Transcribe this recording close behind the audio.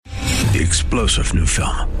the explosive new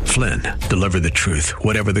film, Flynn, Deliver the Truth,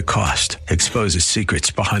 Whatever the Cost, exposes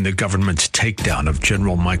secrets behind the government's takedown of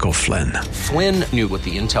General Michael Flynn. Flynn knew what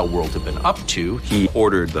the intel world had been up to. He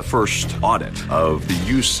ordered the first audit of the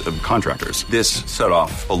use of contractors. This set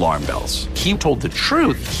off alarm bells. He told the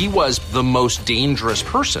truth. He was the most dangerous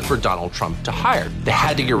person for Donald Trump to hire. They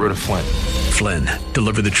had to get rid of Flynn. Flynn,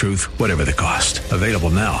 Deliver the Truth, Whatever the Cost. Available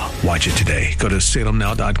now. Watch it today. Go to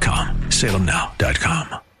salemnow.com.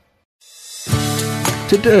 salemnow.com.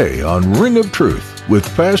 Today on Ring of Truth with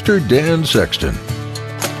Pastor Dan Sexton.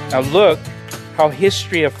 Now look how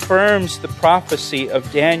history affirms the prophecy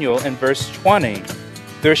of Daniel in verse 20.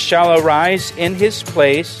 There shall arise in his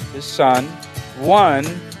place, his son, one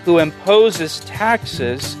who imposes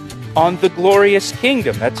taxes on the glorious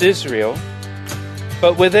kingdom, that's Israel.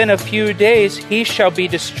 But within a few days he shall be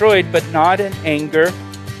destroyed, but not in anger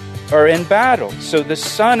or in battle. So the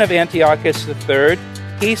son of Antiochus III,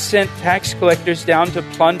 he sent tax collectors down to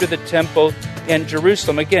plunder the temple in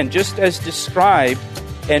Jerusalem. Again, just as described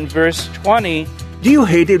in verse 20. Do you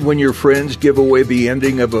hate it when your friends give away the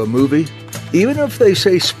ending of a movie? Even if they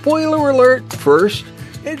say spoiler alert first,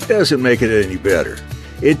 it doesn't make it any better.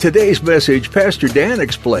 In today's message, Pastor Dan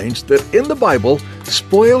explains that in the Bible,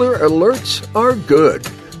 spoiler alerts are good.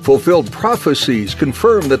 Fulfilled prophecies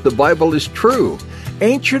confirm that the Bible is true.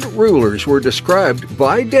 Ancient rulers were described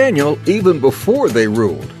by Daniel even before they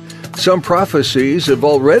ruled. Some prophecies have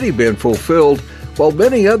already been fulfilled, while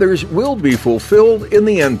many others will be fulfilled in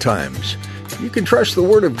the end times. You can trust the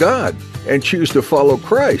Word of God and choose to follow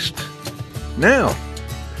Christ. Now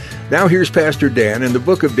here's Pastor Dan in the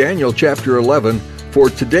book of Daniel, chapter 11, for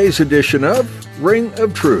today's edition of Ring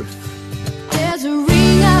of Truth. There's a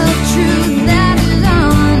ring of truth that is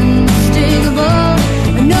unmistakable,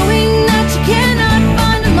 knowing that you cannot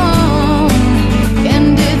find alone.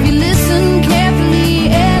 And if you listen carefully,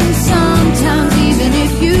 and sometimes even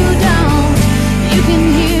if you don't, you can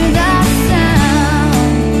hear that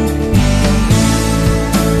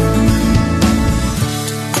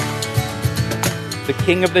sound. The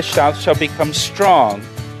king of the south shall become strong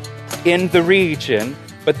in the region,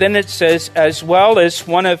 but then it says, as well as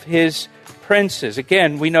one of his princes.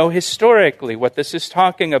 Again, we know historically what this is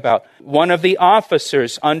talking about. One of the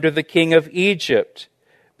officers under the king of Egypt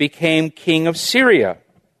became king of Syria.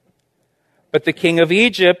 But the king of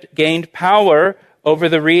Egypt gained power over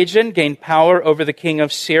the region, gained power over the king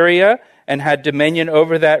of Syria, and had dominion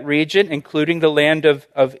over that region, including the land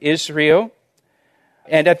of Israel.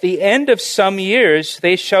 And at the end of some years,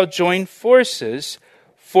 they shall join forces.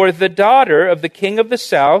 For the daughter of the king of the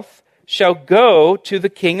south shall go to the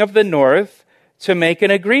king of the north to make an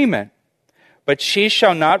agreement. But she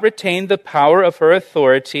shall not retain the power of her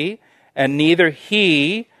authority, and neither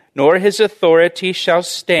he nor his authority shall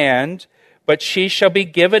stand, but she shall be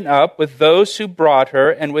given up with those who brought her,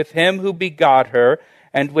 and with him who begot her,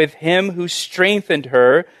 and with him who strengthened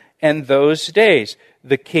her in those days.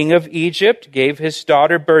 The king of Egypt gave his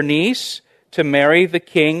daughter Bernice to marry the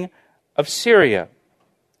king of Syria,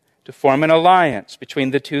 to form an alliance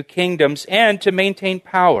between the two kingdoms and to maintain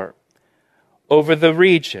power over the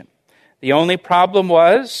region. The only problem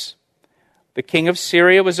was the king of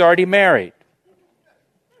Syria was already married.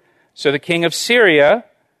 So the king of Syria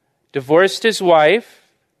divorced his wife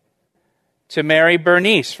to marry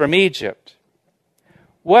Bernice from Egypt.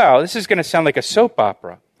 Well, this is going to sound like a soap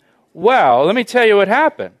opera. Well, let me tell you what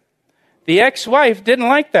happened. The ex-wife didn't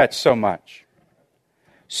like that so much.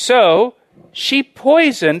 So she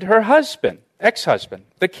poisoned her husband, ex-husband,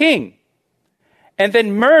 the king, and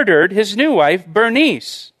then murdered his new wife,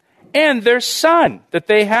 Bernice, and their son that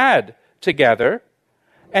they had together.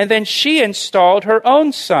 And then she installed her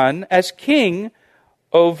own son as king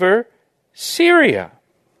over Syria.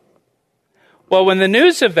 Well, when the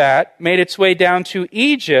news of that made its way down to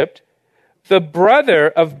Egypt, the brother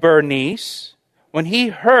of Bernice, when he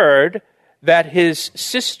heard that his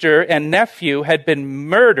sister and nephew had been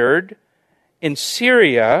murdered in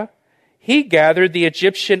Syria, he gathered the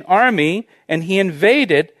Egyptian army and he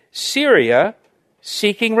invaded Syria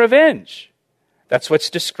seeking revenge. That's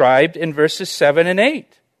what's described in verses 7 and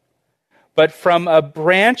 8. But from a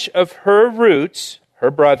branch of her roots,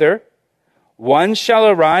 her brother, one shall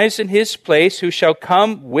arise in his place who shall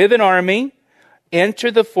come with an army,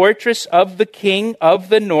 enter the fortress of the king of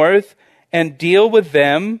the north, and deal with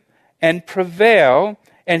them and prevail,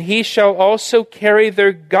 and he shall also carry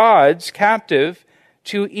their gods captive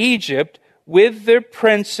to Egypt with their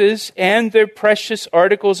princes and their precious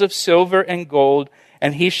articles of silver and gold,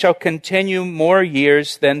 and he shall continue more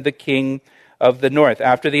years than the king of the north.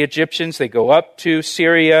 After the Egyptians, they go up to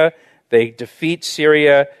Syria, they defeat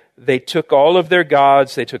Syria, they took all of their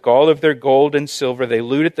gods, they took all of their gold and silver, they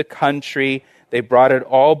looted the country, they brought it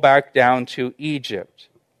all back down to Egypt.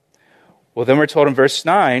 Well, then we're told in verse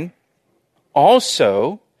 9,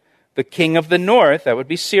 also the king of the north, that would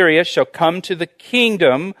be Syria, shall come to the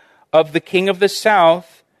kingdom of the king of the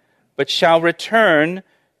south, but shall return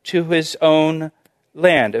to his own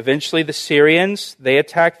land. Eventually the Syrians, they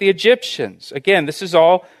attack the Egyptians. Again, this is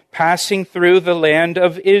all passing through the land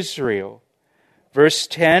of Israel. Verse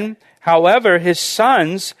 10, however, his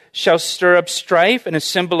sons shall stir up strife and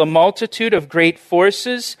assemble a multitude of great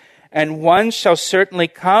forces, and one shall certainly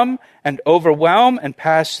come and overwhelm and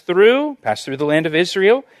pass through the land of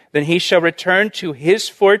Israel. Then he shall return to his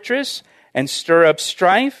fortress and stir up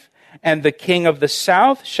strife, and the king of the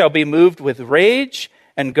south shall be moved with rage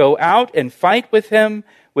and go out and fight with him,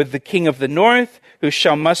 with the king of the north, who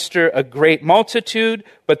shall muster a great multitude,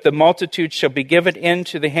 but the multitude shall be given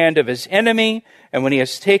into the hand of his enemy. And when he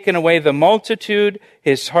has taken away the multitude,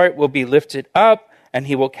 his heart will be lifted up, and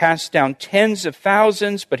he will cast down tens of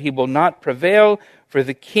thousands, but he will not prevail. For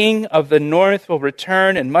the king of the north will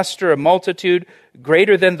return and muster a multitude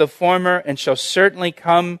greater than the former, and shall certainly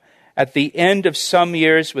come at the end of some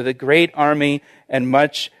years with a great army and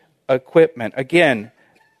much equipment. Again,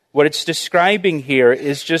 what it's describing here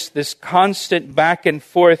is just this constant back and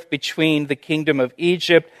forth between the kingdom of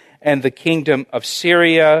Egypt and the kingdom of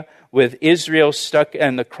Syria, with Israel stuck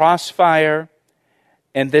in the crossfire.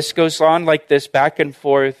 And this goes on like this, back and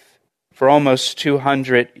forth, for almost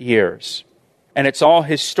 200 years. And it's all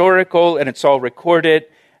historical and it's all recorded.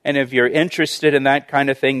 And if you're interested in that kind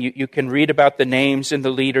of thing, you can read about the names and the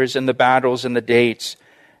leaders and the battles and the dates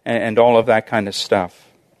and all of that kind of stuff.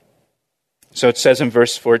 So it says in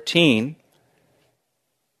verse 14,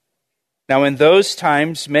 now in those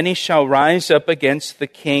times many shall rise up against the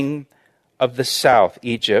king of the south,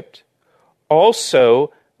 Egypt.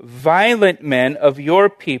 Also violent men of your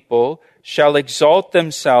people shall exalt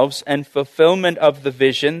themselves in fulfillment of the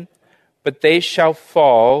vision, but they shall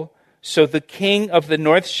fall. So the king of the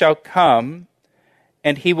north shall come,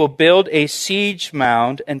 and he will build a siege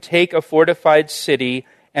mound and take a fortified city,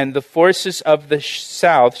 and the forces of the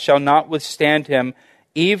south shall not withstand him.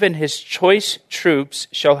 Even his choice troops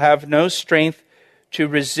shall have no strength to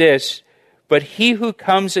resist. But he who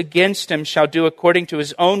comes against him shall do according to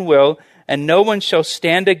his own will, and no one shall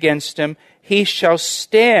stand against him. He shall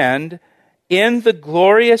stand in the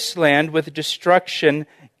glorious land with destruction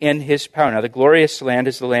in his power. Now, the glorious land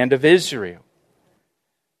is the land of Israel.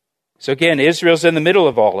 So again, Israel's in the middle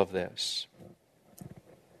of all of this.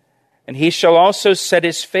 And he shall also set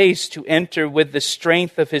his face to enter with the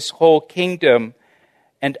strength of his whole kingdom,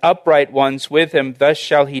 and upright ones with him. Thus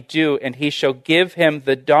shall he do, and he shall give him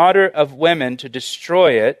the daughter of women to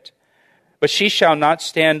destroy it, but she shall not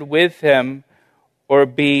stand with him or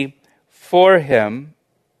be for him.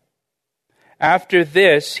 After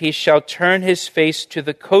this he shall turn his face to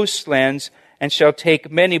the coastlands and shall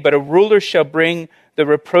take many, but a ruler shall bring the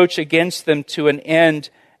reproach against them to an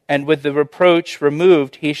end, and with the reproach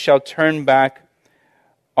removed, he shall turn back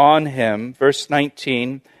on him. Verse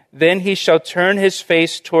 19, then he shall turn his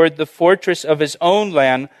face toward the fortress of his own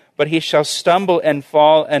land, but he shall stumble and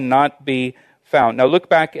fall and not be found. Now look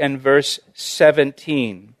back in verse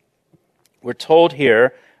 17. We're told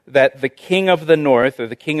here that the king of the north, or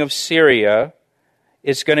the king of Syria,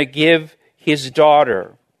 is going to give his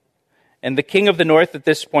daughter. And the king of the north at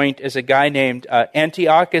this point is a guy named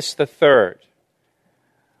Antiochus III.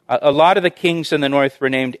 A lot of the kings in the north were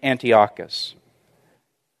named Antiochus.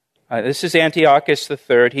 This is Antiochus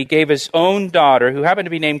III. He gave his own daughter, who happened to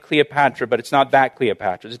be named Cleopatra, but it's not that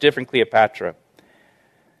Cleopatra, it's a different Cleopatra,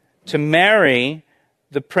 to marry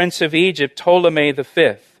the prince of Egypt, Ptolemy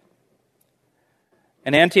V.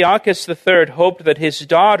 And Antiochus III hoped that his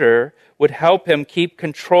daughter would help him keep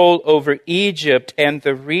control over Egypt and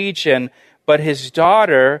the region, but his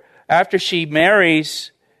daughter, after she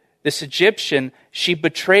marries this Egyptian, she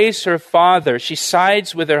betrays her father. She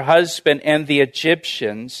sides with her husband and the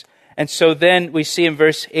Egyptians. And so then we see in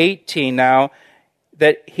verse 18 now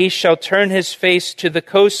that he shall turn his face to the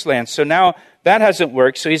coastlands. So now that hasn't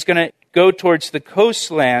worked. So he's going to go towards the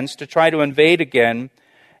coastlands to try to invade again,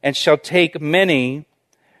 and shall take many.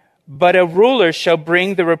 But a ruler shall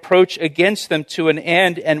bring the reproach against them to an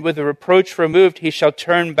end, and with the reproach removed, he shall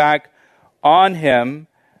turn back on him.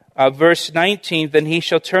 Verse 19, then he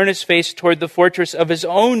shall turn his face toward the fortress of his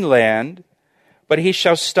own land, but he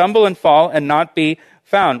shall stumble and fall and not be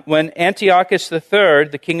found. When Antiochus III,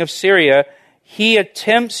 the king of Syria, he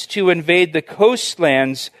attempts to invade the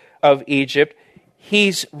coastlands of Egypt,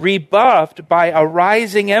 he's rebuffed by a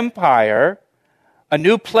rising empire, a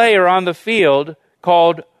new player on the field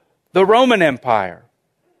called the Roman Empire.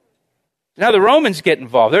 Now the Romans get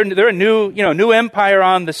involved. They're a new empire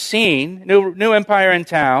on the scene, new empire in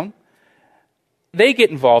town. They get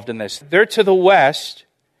involved in this. They're to the west.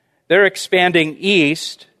 They're expanding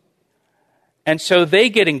east. And so they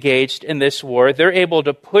get engaged in this war. They're able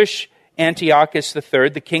to push Antiochus III,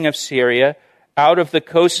 the king of Syria, out of the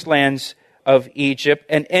coastlands of Egypt.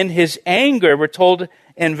 And in his anger, we're told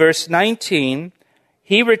in verse 19,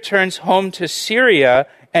 he returns home to Syria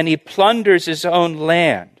and he plunders his own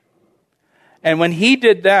land. And when he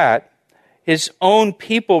did that, his own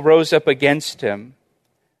people rose up against him,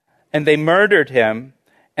 and they murdered him,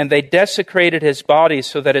 and they desecrated his body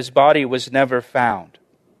so that his body was never found.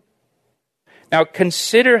 Now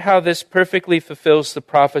consider how this perfectly fulfills the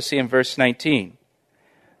prophecy in verse 19.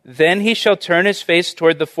 Then he shall turn his face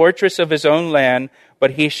toward the fortress of his own land,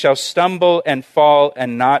 but he shall stumble and fall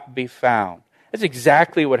and not be found. That's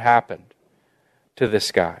exactly what happened to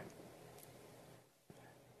this guy.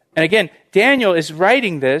 And again, Daniel is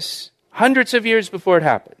writing this hundreds of years before it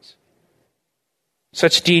happens.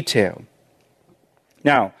 Such detail.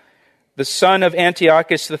 Now, the son of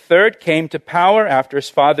Antiochus III came to power after his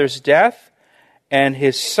father's death, and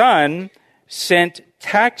his son sent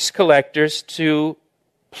tax collectors to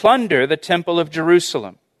plunder the temple of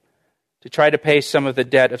Jerusalem to try to pay some of the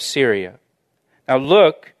debt of Syria. Now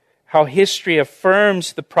look how history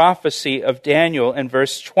affirms the prophecy of Daniel in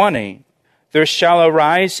verse 20. There shall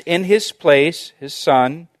arise in his place, his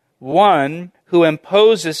son, one who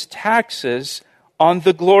imposes taxes on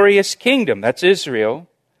the glorious kingdom, that's Israel.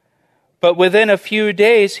 But within a few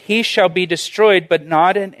days he shall be destroyed, but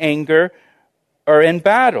not in anger or in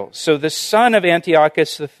battle. So the son of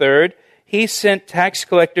Antiochus III, he sent tax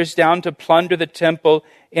collectors down to plunder the temple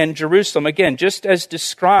in Jerusalem. Again, just as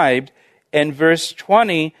described in verse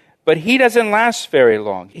 20, but he doesn't last very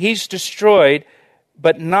long. He's destroyed,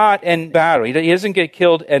 but not in battle. He doesn't get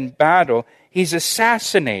killed in battle. He's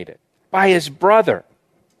assassinated by his brother,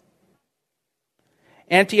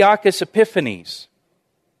 Antiochus Epiphanes,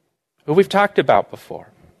 who we've talked about before.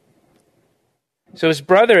 So his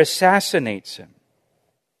brother assassinates him.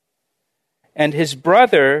 And his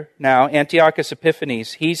brother, now, Antiochus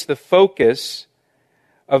Epiphanes, he's the focus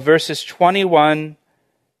of verses 21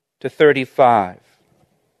 to 35.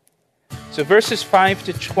 So verses 5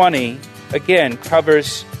 to 20, again,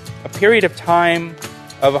 covers a period of time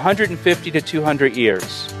of 150 to 200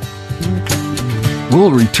 years.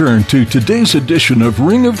 We'll return to today's edition of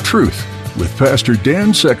Ring of Truth with Pastor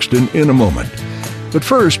Dan Sexton in a moment. But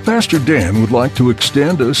first, Pastor Dan would like to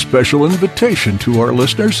extend a special invitation to our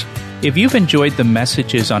listeners. If you've enjoyed the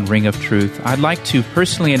messages on Ring of Truth, I'd like to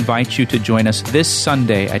personally invite you to join us this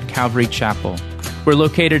Sunday at Calvary Chapel. We're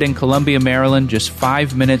located in Columbia, Maryland, just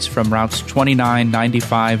 5 minutes from routes 29,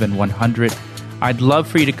 95, and 100. I'd love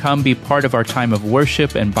for you to come be part of our time of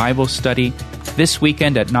worship and Bible study this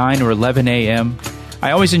weekend at 9 or 11 a.m.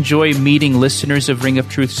 I always enjoy meeting listeners of Ring of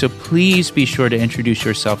Truth, so please be sure to introduce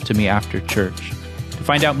yourself to me after church. To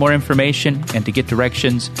find out more information and to get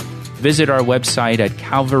directions, visit our website at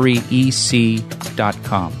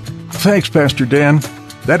calvaryec.com. Thanks, Pastor Dan.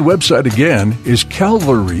 That website again is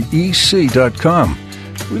calvaryec.com.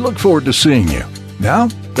 We look forward to seeing you. Now,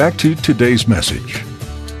 back to today's message.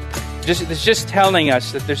 It's just telling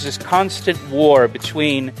us that there's this constant war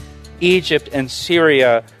between Egypt and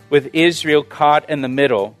Syria, with Israel caught in the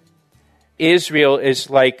middle. Israel is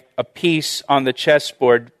like a piece on the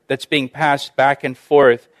chessboard that's being passed back and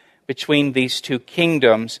forth between these two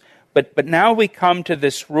kingdoms. But now we come to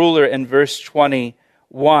this ruler in verse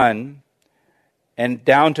 21 and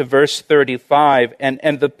down to verse 35,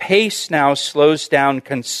 and the pace now slows down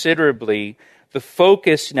considerably. The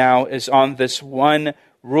focus now is on this one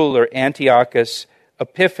ruler, Antiochus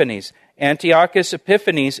Epiphanes. Antiochus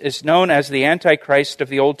Epiphanes is known as the Antichrist of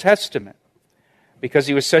the Old Testament because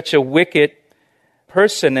he was such a wicked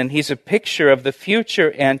person, and he's a picture of the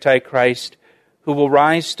future Antichrist who will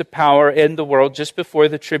rise to power in the world just before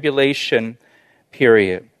the tribulation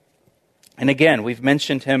period. And again, we've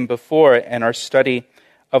mentioned him before in our study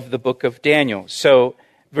of the book of Daniel. So,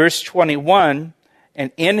 verse 21,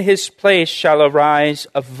 and in his place shall arise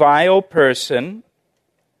a vile person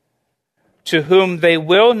to whom they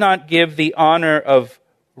will not give the honor of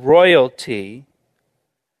royalty,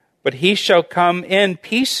 but he shall come in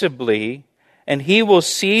peaceably, and he will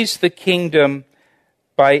seize the kingdom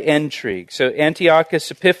by intrigue. So Antiochus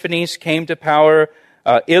Epiphanes came to power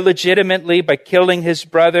illegitimately by killing his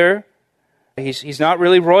brother. He's not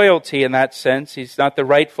really royalty in that sense. He's not the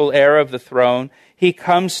rightful heir of the throne. He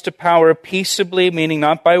comes to power peaceably, meaning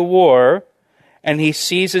not by war, and he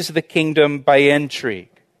seizes the kingdom by intrigue.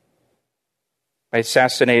 by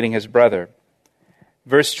assassinating his brother.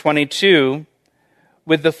 Verse 22,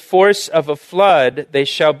 with the force of a flood they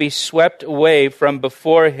shall be swept away from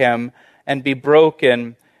before him and be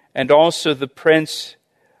broken, and also the prince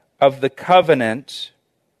of the covenant.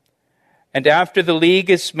 And after the league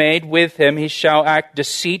is made with him, he shall act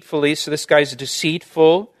deceitfully. So this guy's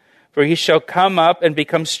deceitful. For he shall come up and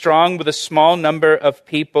become strong with a small number of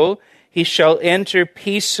people. He shall enter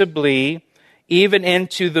peaceably even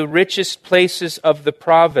into the richest places of the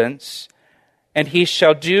province. And he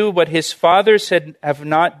shall do what his fathers have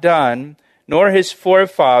not done, nor his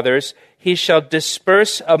forefathers. He shall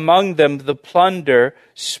disperse among them the plunder,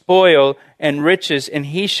 spoil, and riches, and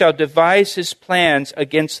he shall devise his plans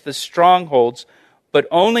against the strongholds, but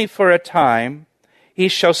only for a time. He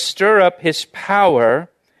shall stir up his power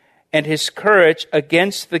and his courage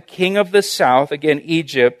against the king of the south, again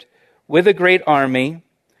Egypt, with a great army,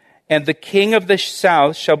 and the king of the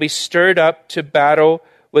south shall be stirred up to battle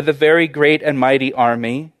with a very great and mighty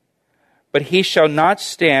army. But he shall not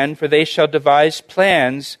stand, for they shall devise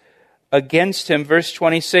plans against him. Verse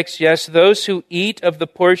 26, yes, those who eat of the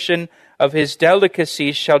portion of his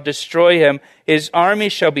delicacies shall destroy him. His army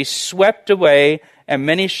shall be swept away, and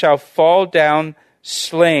many shall fall down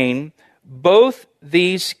slain. Both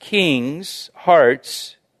these kings'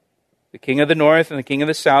 hearts, the king of the north and the king of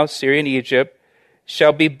the south, Syria and Egypt,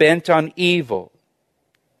 shall be bent on evil.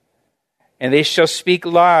 And they shall speak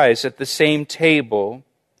lies at the same table,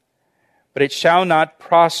 but it shall not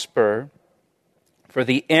prosper, for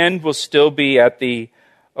the end will still be at the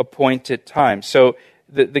appointed time. So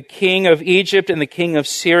the king of Egypt and the king of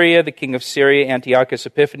Syria, Antiochus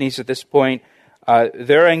Epiphanes at this point,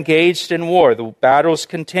 they're engaged in war. The battles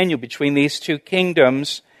continue between these two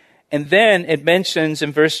kingdoms. And then it mentions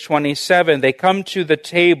in verse 27, they come to the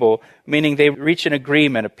table, meaning they reach an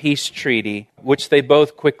agreement, a peace treaty, which they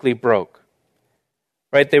both quickly broke.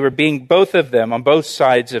 Right? They were both of them, on both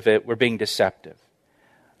sides of it, were being deceptive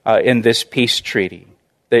in this peace treaty.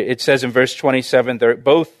 It says in verse 27,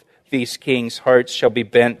 both these kings' hearts shall be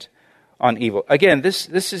bent on evil. Again, this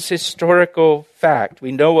is historical fact.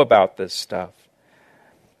 We know about this stuff.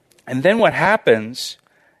 And then what happens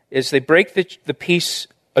is they break the peace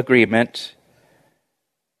agreement.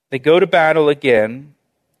 They go to battle again.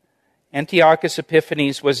 Antiochus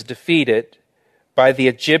Epiphanes was defeated by the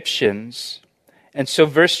Egyptians. And so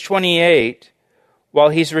verse 28, while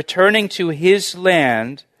he's returning to his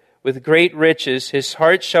land with great riches, his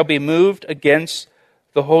heart shall be moved against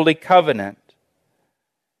the holy covenant.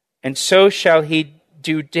 And so shall he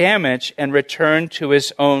do damage and return to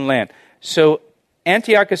his own land. So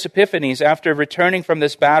Antiochus Epiphanes, after returning from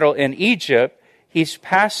this battle in Egypt, he's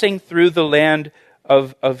passing through the land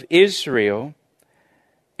of Israel,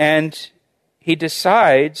 and he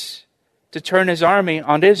decides to turn his army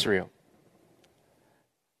on Israel.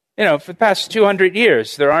 You know, for the past 200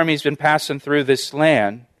 years, their army's been passing through this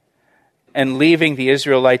land and leaving the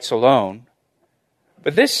Israelites alone.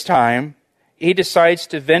 But this time, he decides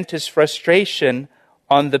to vent his frustration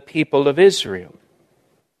on the people of Israel.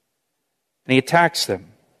 And he attacks them.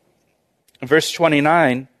 In verse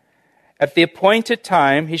 29, at the appointed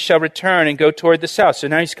time, he shall return and go toward the south. So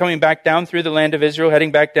now he's coming back down through the land of Israel,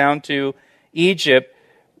 heading back down to Egypt.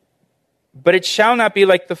 But it shall not be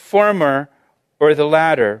like the former or the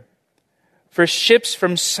latter. For ships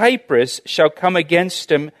from Cyprus shall come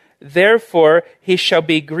against him. Therefore he shall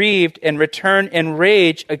be grieved and return in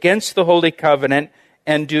rage against the holy covenant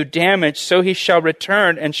and do damage. So he shall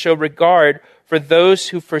return and show regard for those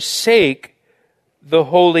who forsake the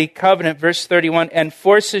holy covenant. Verse 31, and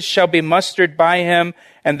forces shall be mustered by him,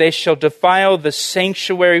 and they shall defile the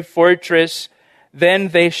sanctuary fortress. Then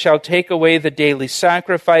they shall take away the daily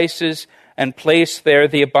sacrifices and place there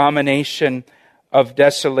the abomination of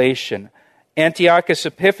desolation. Antiochus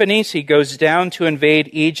Epiphanes, he goes down to invade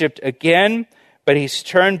Egypt again, but he's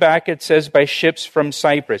turned back, it says, by ships from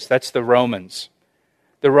Cyprus. That's the Romans.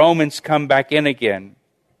 The Romans come back in again,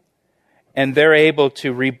 and they're able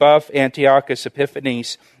to rebuff Antiochus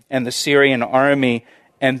Epiphanes and the Syrian army,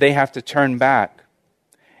 and they have to turn back.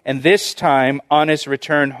 And this time, on his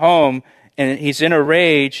return home, and he's in a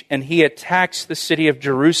rage, and he attacks the city of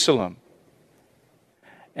Jerusalem.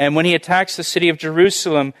 And when he attacks the city of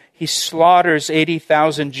Jerusalem, he slaughters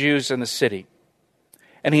 80,000 Jews in the city.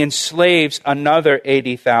 And he enslaves another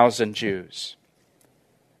 80,000 Jews.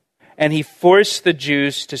 And he forced the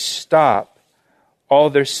Jews to stop all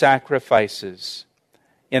their sacrifices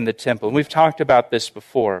in the temple. And we've talked about this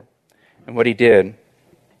before and what he did.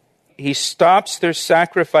 He stops their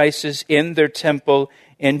sacrifices in their temple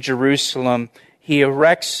in Jerusalem. He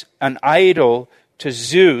erects an idol to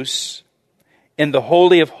Zeus in the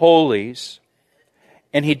Holy of Holies.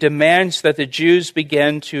 and he demands that the Jews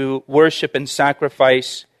begin to worship and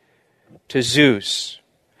sacrifice to Zeus.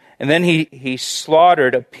 And then he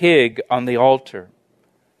slaughtered a pig on the altar.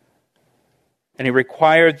 And he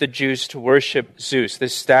required the Jews to worship Zeus.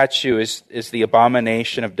 This statue is the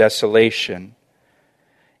abomination of desolation.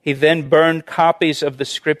 He then burned copies of the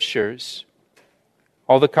scriptures,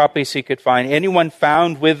 all the copies he could find. Anyone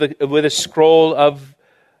found with a scroll of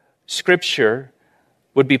scripture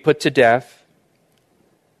would be put to death.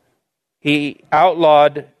 He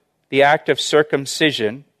outlawed the act of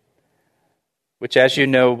circumcision, which, as you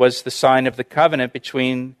know, was the sign of the covenant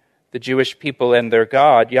between the Jewish people and their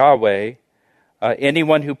God, Yahweh.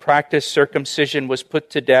 Anyone who practiced circumcision was put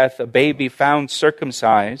to death. A baby found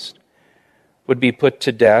circumcised would be put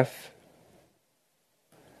to death.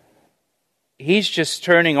 He's just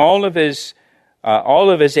turning all of his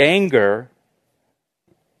anger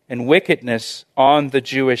and wickedness on the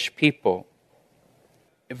Jewish people.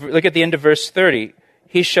 Look at the end of verse 30.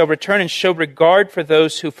 He shall return and show regard for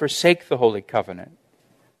those who forsake the Holy Covenant.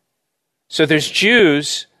 So there's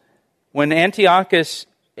Jews, when Antiochus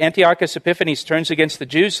Epiphanes turns against the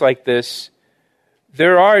Jews like this,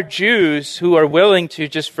 there are Jews who are willing to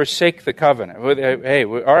just forsake the covenant. Hey,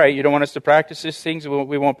 all right, you don't want us to practice these things?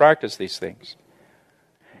 We won't practice these things.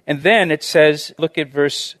 And then it says, look at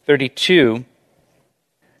verse 32,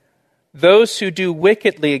 those who do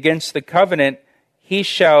wickedly against the covenant, he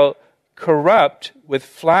shall corrupt with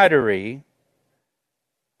flattery.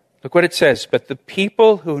 Look what it says, but the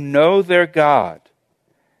people who know their God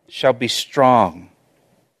shall be strong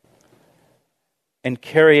and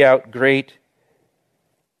carry out great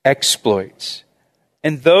exploits.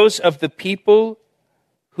 And those of the people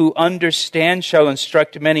who understand shall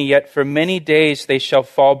instruct many, yet for many days they shall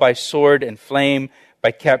fall by sword and flame,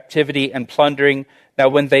 by captivity and plundering. Now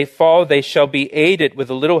when they fall, they shall be aided with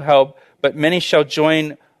a little help, but many shall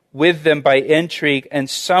join with them by intrigue, and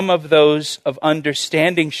some of those of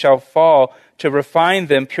understanding shall fall, to refine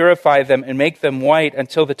them, purify them, and make them white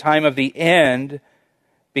until the time of the end,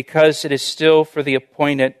 because it is still for the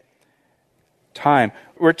appointed time.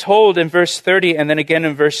 We're told in verse 30 and then again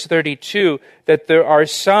in verse 32 that there are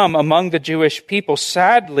some among the Jewish people,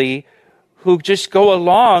 sadly, who just go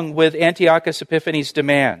along with Antiochus Epiphanes'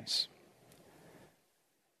 demands.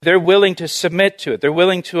 They're willing to submit to it. They're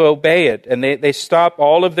willing to obey it. And they stop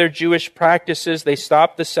all of their Jewish practices. They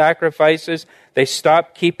stop the sacrifices. They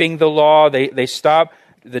stop keeping the law. They stop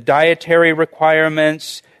the dietary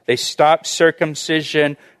requirements. They stop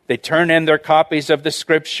circumcision. They turn in their copies of the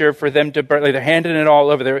scripture for them to burn. They're handing it all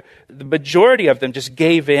over. The majority of them just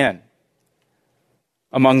gave in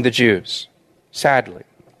among the Jews, sadly,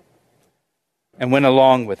 and went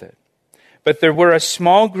along with it. But there were a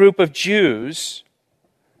small group of Jews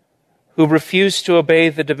who refused to obey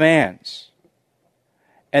the demands.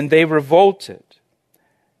 And they revolted.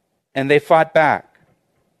 And they fought back.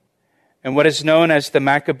 And what is known as the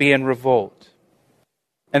Maccabean Revolt.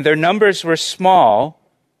 And their numbers were small,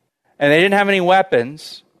 and they didn't have any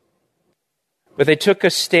weapons, but they took a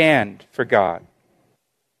stand for God.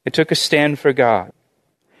 They took a stand for God.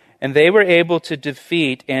 And they were able to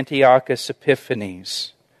defeat Antiochus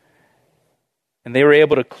Epiphanes. And they were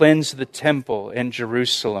able to cleanse the temple in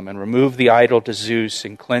Jerusalem and remove the idol to Zeus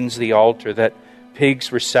and cleanse the altar that pigs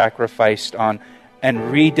were sacrificed on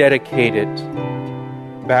and rededicate it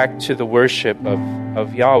back to the worship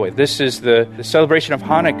of Yahweh. This is the celebration of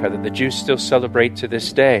Hanukkah that the Jews still celebrate to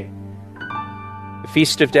this day. The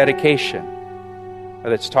Feast of Dedication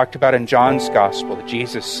that's talked about in John's Gospel that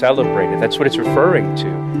Jesus celebrated. That's what it's referring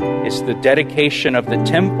to. It's the dedication of the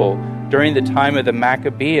temple during the time of the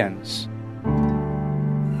Maccabeans.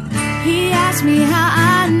 He asked me how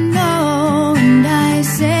I know, and I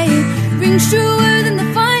say it rings truer than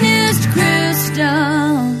the finest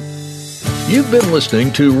crystal. You've been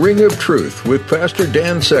listening to Ring of Truth with Pastor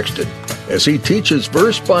Dan Sexton as he teaches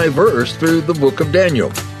verse by verse through the book of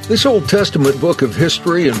Daniel. This Old Testament book of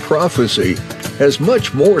history and prophecy has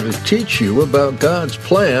much more to teach you about God's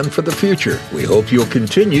plan for the future. We hope you'll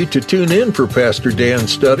continue to tune in for Pastor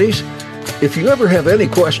Dan's studies. If you ever have any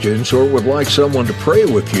questions or would like someone to pray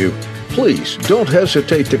with you, please don't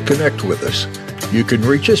hesitate to connect with us. You can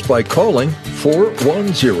reach us by calling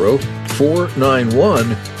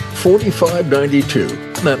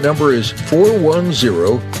 410-491-4592. That number is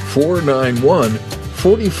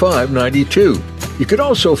 410-491-4592. You can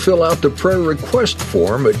also fill out the prayer request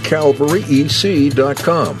form at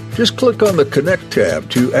calvaryec.com. Just click on the Connect tab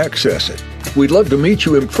to access it. We'd love to meet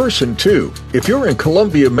you in person, too. If you're in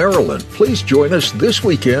Columbia, Maryland, please join us this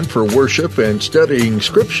weekend for worship and studying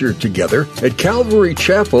Scripture together at Calvary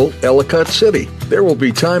Chapel, Ellicott City. There will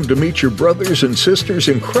be time to meet your brothers and sisters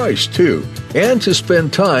in Christ, too, and to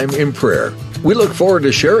spend time in prayer. We look forward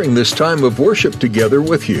to sharing this time of worship together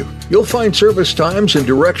with you. You'll find service times and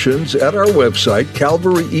directions at our website,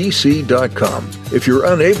 calvaryec.com. If you're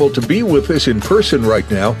unable to be with us in person right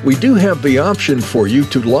now, we do have the option for you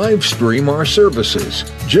to live stream our services.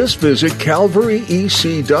 Just visit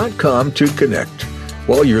calvaryec.com to connect.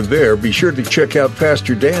 While you're there, be sure to check out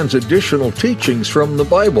Pastor Dan's additional teachings from the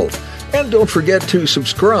Bible. And don't forget to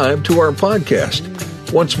subscribe to our podcast.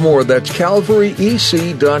 Once more, that's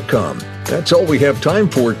calvaryec.com. That's all we have time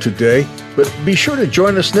for today, but be sure to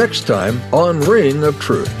join us next time on Ring of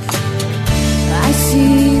Truth. I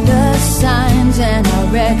see the signs and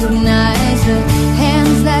I recognize the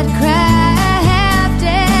hands that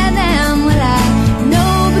crafted them. Well, I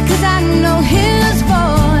know because I know His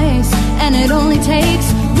voice, and it only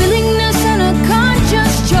takes willingness and a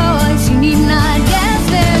conscious choice. You need not guess,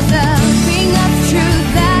 there's a ring of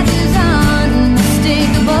truth that is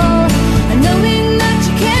unmistakable, knowing that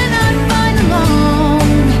you cannot find alone.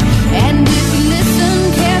 And if you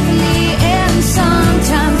listen carefully, and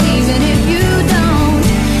sometimes even if you don't,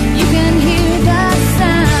 you can hear the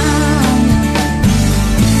sound.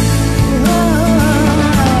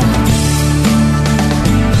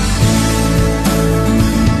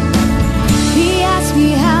 He asked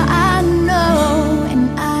me how I know, and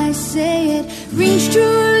I say it rings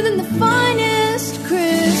truer than the finest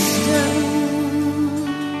crystal.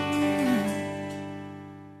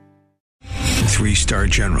 3-star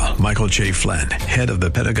General Michael J. Flynn, head of the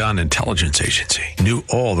Pentagon Intelligence Agency, knew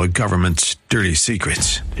all the government's dirty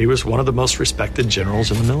secrets. He was one of the most respected generals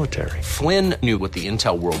in the military. Flynn knew what the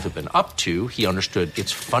intel world had been up to. He understood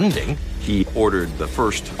its funding. He ordered the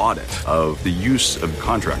first audit of the use of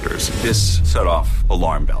contractors. This set off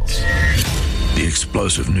alarm bells. The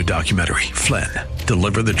explosive new documentary, Flynn,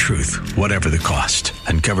 Deliver the Truth, Whatever the Cost,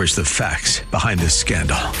 uncovers the facts behind this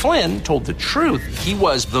scandal. Flynn told the truth. He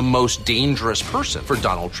was the most dangerous person for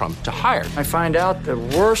Donald Trump to hire. I find out the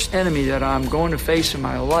worst enemy that I'm going to face in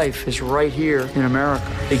my life is right here in America.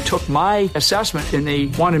 They took my assessment and they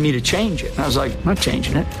wanted me to change it. And I was like, I'm not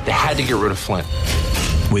changing it. They had to get rid of Flynn.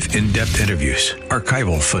 With in-depth interviews,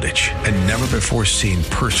 archival footage, and never-before-seen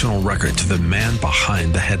personal records of the man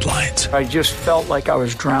behind the headlines. I just felt like I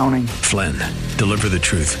was drowning. Flynn, Deliver the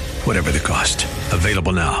Truth, Whatever the Cost.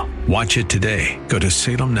 Available now. Watch it today. Go to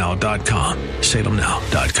salemnow.com.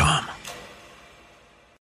 salemnow.com.